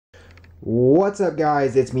What's up,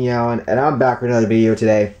 guys? It's me, Alan, and I'm back with another video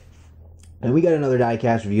today. And we got another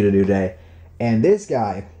diecast review to do today. And this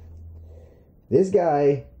guy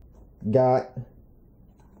got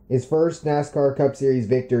his first NASCAR Cup Series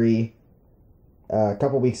victory a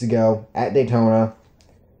couple weeks ago at Daytona.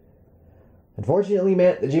 Unfortunately,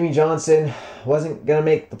 meant that Jimmy Johnson wasn't going to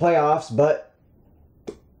make the playoffs, but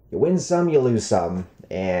you win some, you lose some.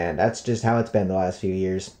 And that's just how it's been the last few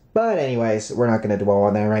years. But anyways, we're not going to dwell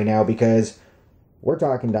on that right now because we're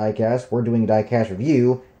talking diecast. We're doing a diecast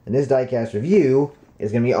review. And this diecast review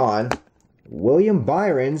is going to be on William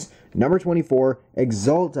Byron's number 24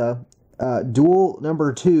 Axalta Duel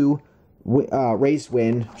number 2 race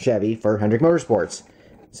win Chevy for Hendrick Motorsports.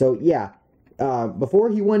 So yeah, before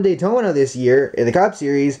he won Daytona this year in the Cup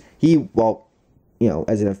Series,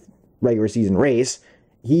 as in a regular season race,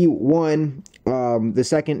 he won the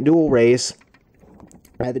second dual race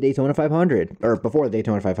at the Daytona 500, or before the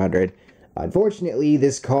Daytona 500. Unfortunately,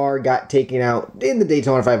 this car got taken out in the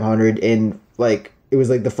Daytona 500, and it was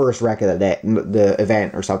the first wreck of the day, the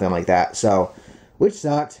event or something like that. So, which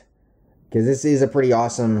sucked, because this is a pretty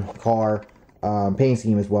awesome car, paint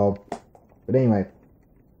scheme as well. But anyway,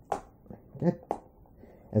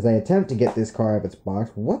 as I attempt to get this car out of its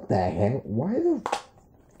box, what the heck? Why the?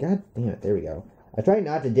 God damn it! There we go. I try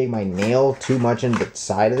not to dig my nail too much into the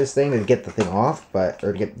side of this thing to get the thing off,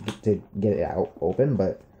 or to get it out open.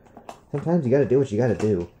 But sometimes you gotta do what you gotta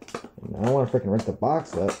do. And I don't want to freaking rip the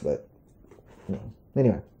box up, but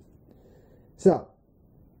anyway. So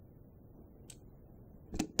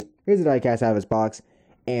here's the diecast out of its box,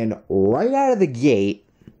 and right out of the gate,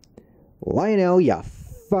 Lionel, you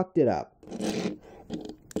fucked it up.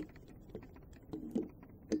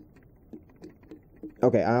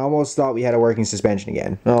 Okay, I almost thought we had a working suspension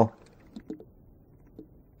again. Well,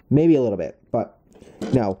 maybe a little bit, but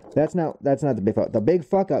no, that's not the big fuck. The big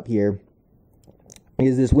fuck up here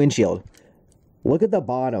is this windshield. Look at the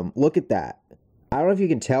bottom. Look at that. I don't know if you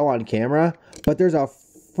can tell on camera, but there's a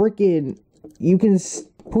freaking, you can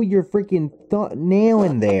put your freaking nail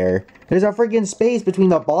in there. There's a freaking space between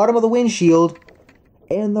the bottom of the windshield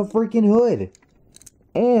and the freaking hood.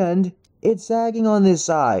 And it's sagging on this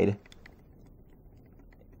side.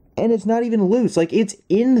 And it's not even loose. It's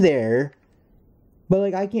in there,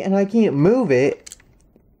 but I can't move it,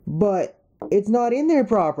 but it's not in there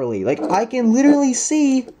properly. I can literally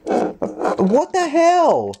see. What the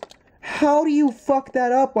hell? How do you fuck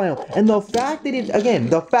that up, Lionel? And the fact that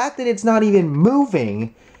the fact that it's not even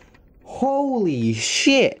moving, holy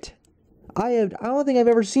shit. I don't think I've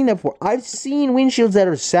ever seen that before. I've seen windshields that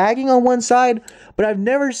are sagging on one side, but I've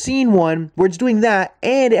never seen one where it's doing that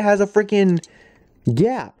and it has a freaking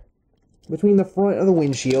gap between the front of the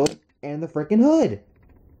windshield and the freaking hood.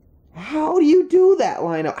 How do you do that,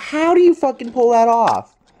 Lionel? How do you fucking pull that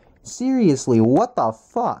off? Seriously, what the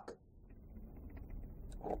fuck?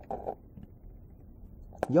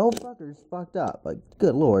 Yo fuckers fucked up.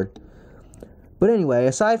 Good lord. But anyway,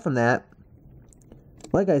 aside from that,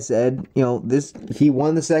 like I said, he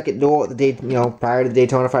won the second duel at the prior to the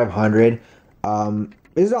Daytona 500.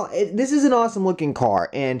 This is an awesome looking car,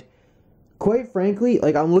 and quite frankly,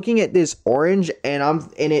 I'm looking at this orange, and I'm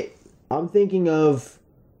thinking of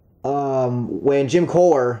when Jim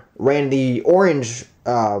Kohler ran the orange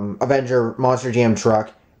Avenger Monster Jam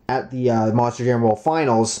truck at the Monster Jam World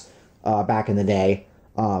Finals back in the day.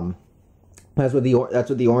 That's what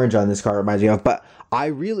the orange on this car reminds me of. But I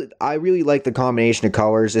really like the combination of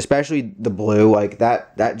colors, especially the blue.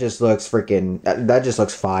 That just looks freaking, that just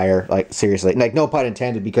looks fire. Seriously, no pun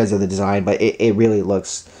intended because of the design, but it really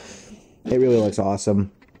looks. It really looks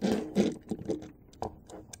awesome.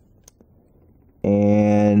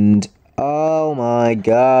 And oh my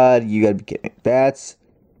god, you gotta be kidding. That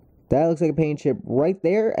looks like a paint chip right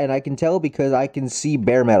there, and I can tell because I can see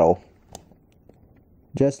bare metal.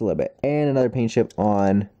 Just a little bit. And another paint chip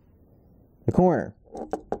on the corner.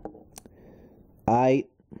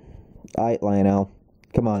 Lionel.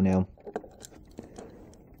 Come on now.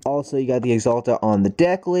 Also, you got the Axalta on the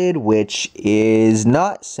deck lid, which is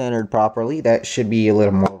not centered properly. That should be a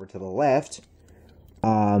little more over to the left.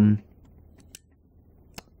 Paint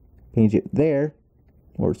it there,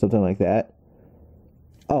 or something like that.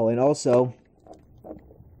 Oh, and also,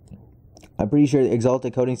 I'm pretty sure the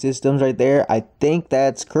Axalta coating system's right there. I think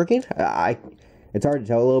that's crooked. It's hard to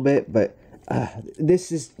tell a little bit, but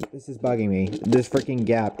this is bugging me. This freaking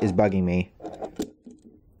gap is bugging me.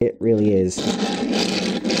 It really is.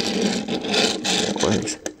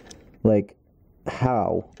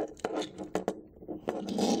 How?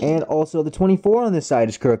 And also, the 24 on this side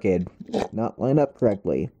is crooked. Not lined up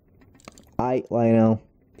correctly. Lionel.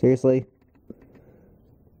 Seriously?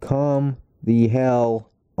 Come the hell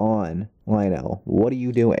on, Lionel. What are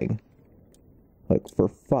you doing? Like, for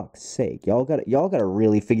fuck's sake. Y'all gotta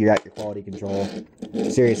really figure out your quality control.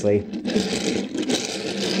 Seriously.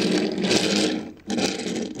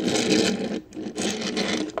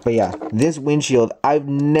 But yeah, this windshield, I've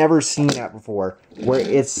never seen that before. Where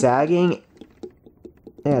it's sagging.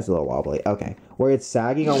 Yeah, it's a little wobbly. Okay. Where it's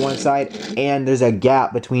sagging on one side, and there's a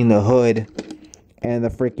gap between the hood and the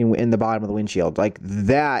freaking in the bottom of the windshield. Like,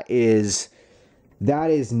 that is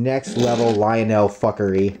next level Lionel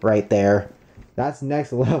fuckery right there. That's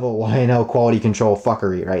next level Lionel quality control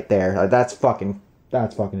fuckery right there. Like, that's fucking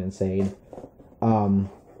insane. But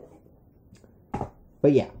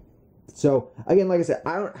yeah. So, again, like I said,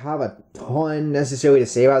 I don't have a ton necessarily to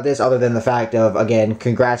say about this other than the fact of, again,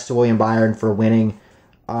 congrats to William Byron for winning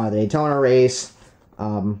the Daytona race.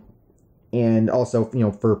 And also, you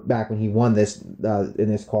know, for back when he won this in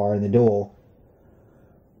this car in the duel.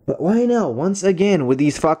 But Lionel, once again, with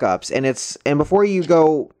these fuck-ups, and before you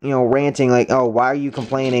go, you know, ranting like, oh, why are you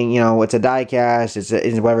complaining, you know, it's a diecast,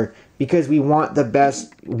 it's whatever, because we want the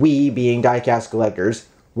best, we being diecast collectors,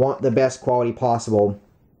 want the best quality possible,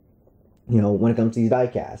 you know, when it comes to these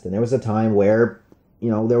diecast. And there was a time where, you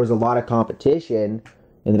know, there was a lot of competition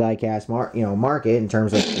in the diecast market in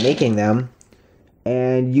terms of making them,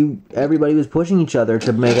 and everybody was pushing each other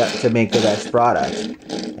to make the best product.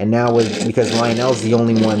 And now because Lionel's the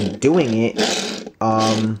only one doing it,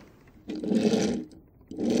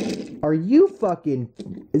 are you fucking,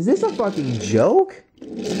 is this a fucking joke?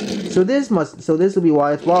 So this will be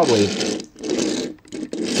why it's wobbly.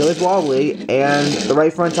 So it's wobbly, and the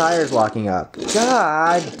right front tire is locking up.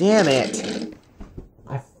 God damn it.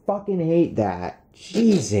 I fucking hate that.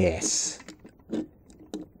 Jesus.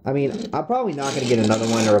 I mean, I'm probably not going to get another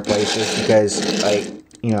one to replace this because, like,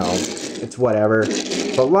 you know, it's whatever.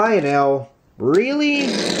 But Lionel, really?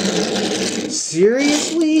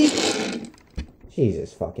 Seriously?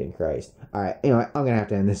 Jesus fucking Christ. Alright, anyway, I'm going to have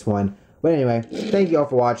to end this one. But anyway, thank you all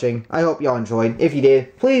for watching. I hope y'all enjoyed. If you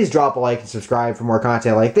did, please drop a like and subscribe for more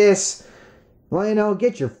content like this. Lionel,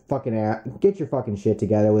 get your fucking shit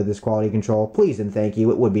together with this quality control. Please and thank you.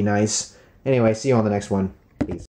 It would be nice. Anyway, see you on the next one.